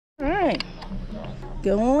right.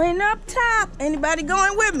 Going up top. Anybody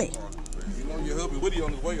going with me? You know your hubby Woody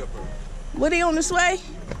on his way up here. Woody on his way?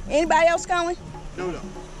 Anybody else going? No.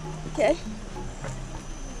 Okay.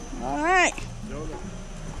 All right.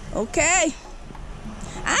 Okay.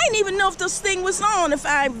 I didn't even know if this thing was on. If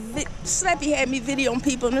Slappy had me video on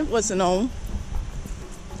people and it wasn't on.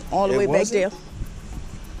 All the way back there.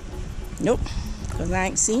 Nope. Because I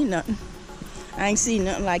ain't seen nothing. I ain't seen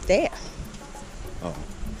nothing like that. Oh.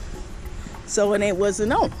 So when it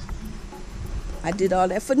wasn't on, I did all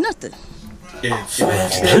that for nothing.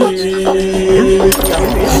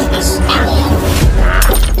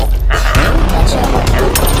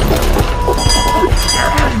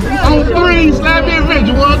 On three, Slappy and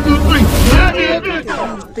Richard. 1,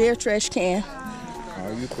 2, 3. Bear trash can.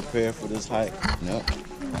 Are you prepared for this hike? No.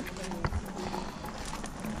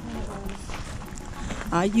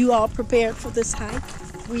 Are you all prepared for this hike?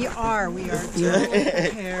 We are totally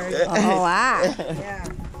prepared. Oh, Yeah.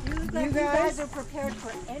 You guys are prepared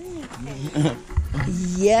for anything.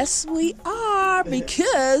 Yes, we are,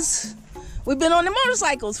 because we've been on the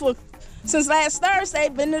motorcycles since last Thursday.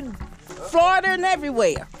 Been to Florida and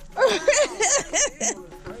everywhere.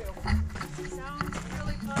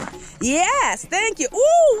 Yes, thank you.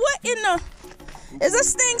 Ooh, what in the... Is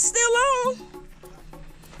this thing still on?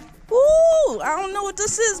 Ooh, I don't know what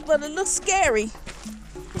this is, but it looks scary.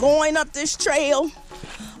 Going up this trail,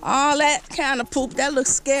 all that kind of poop, that looks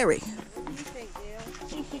scary. What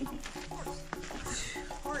do you think, Dale?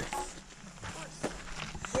 Horse.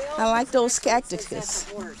 I like those cactuses.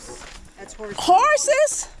 That's a horse. That's horse.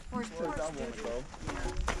 Horses? Horse poop.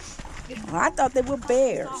 Oh, I thought they were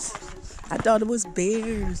bears. I thought it was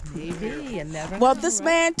bears. Maybe, you never Well, know, this right?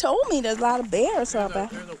 man told me there's a lot of bears out there.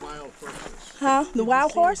 They're the wild horses. Huh? The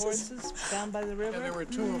wild Horses horses? down by the river. Yeah, there were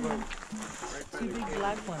 2 of them. Two big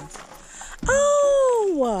black ones.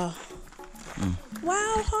 Oh!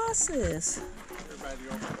 Wild horses.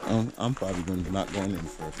 I'm probably not going any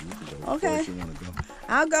further. You can go. Okay. If you want to go.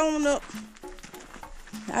 I'll go on up.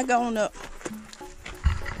 I'll go on up.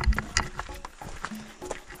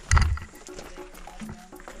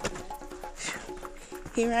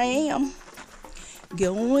 Here I am,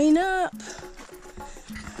 going up.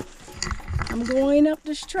 I'm going up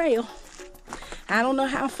this trail. I don't know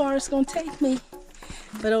how far it's gonna take me,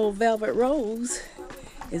 but old Velvet Rose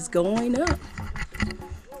is going up.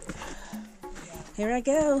 Here I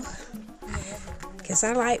go, because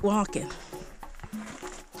I like walking.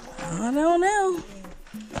 I don't know,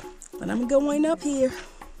 but I'm going up here.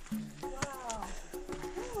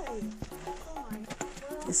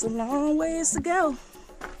 It's a long ways to go.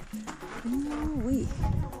 Ooh-wee.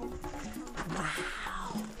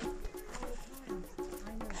 Wow.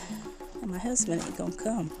 And my husband ain't gonna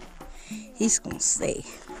come. He's gonna stay.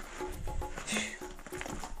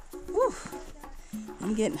 Whew.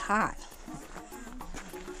 I'm getting hot.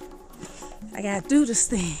 I gotta do this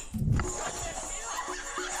thing.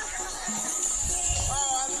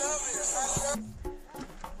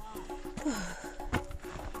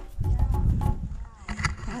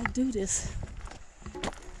 Gotta do this.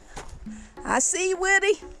 I see you,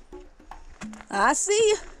 Woody. I see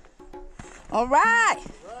you. All right.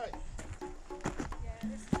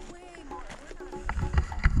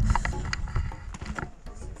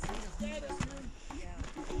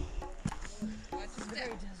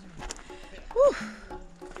 Whew.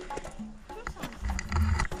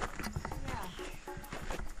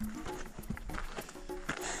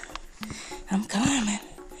 I'm coming.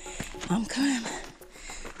 I'm coming.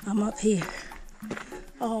 I'm up here.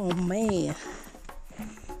 Oh man,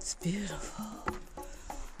 it's beautiful.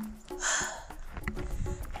 Look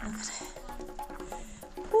at that.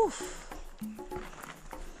 Whew.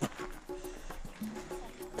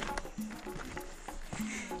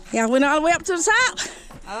 Yeah, I went all the way up to the top.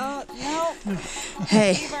 Oh, no.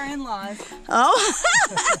 Hey. Leave our in-laws. Oh.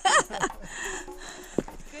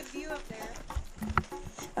 Good view up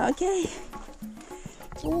there. Okay.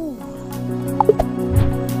 Ooh.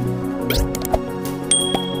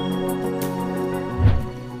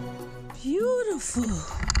 Beautiful.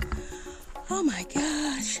 Oh my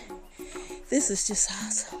gosh. This is just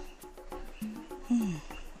awesome.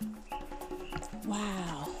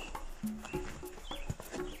 Wow.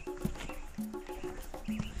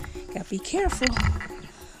 Gotta be careful.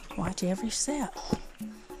 Watch every step.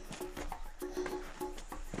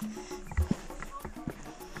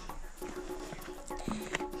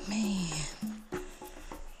 Man.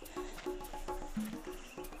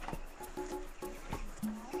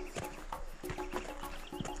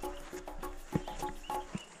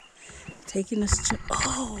 Taking this to,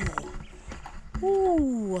 oh.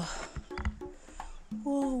 Ooh.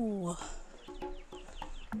 Whoa.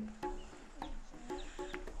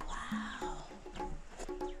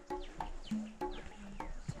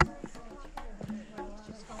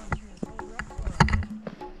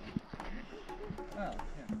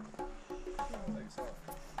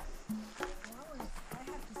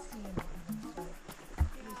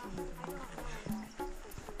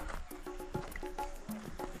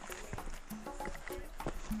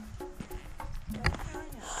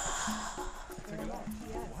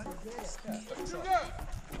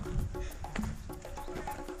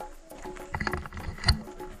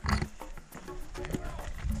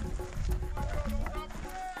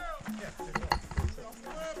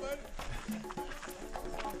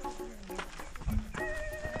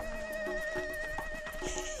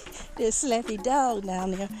 There's lappydog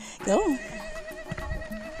down there. Go.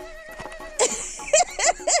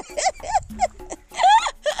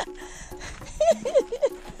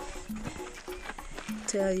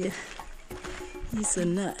 Tell you, he's a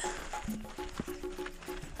nut.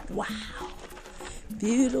 Wow.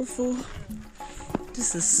 Beautiful.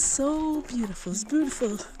 This is so beautiful. It's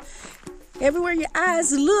beautiful. Everywhere your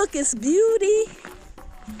eyes look, it's beauty.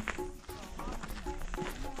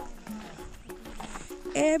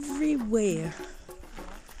 Everywhere.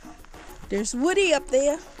 There's Woody up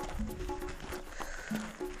there.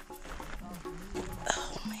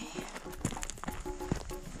 Oh man.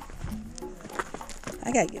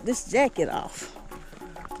 I gotta get this jacket off.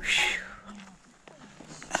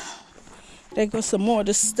 There goes some more of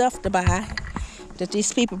the stuff to buy that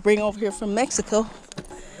these people bring over here from Mexico.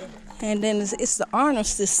 And then it's the honor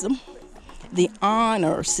system. The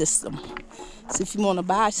honor system. So if you want to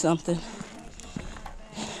buy something,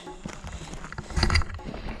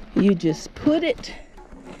 you just put it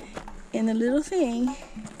in a little thing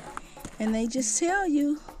and they just tell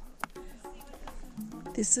you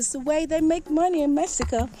this is the way they make money in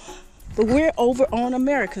Mexico. But we're over on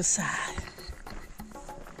America's side.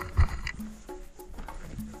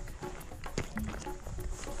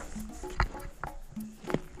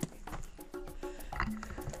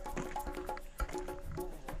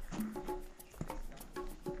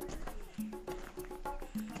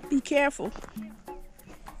 Be careful.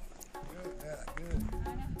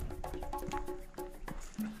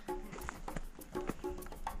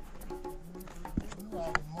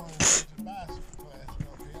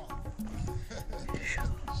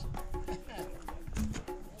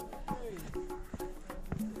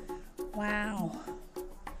 Wow.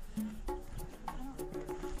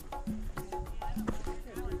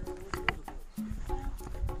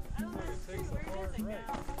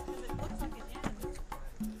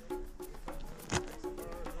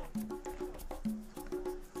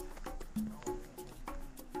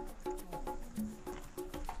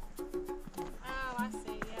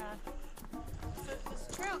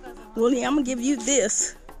 Willie, I'm gonna give you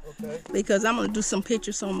this. Okay. Because I'm gonna do some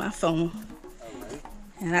pictures on my phone.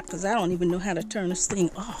 And because I don't even know how to turn this thing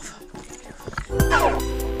off.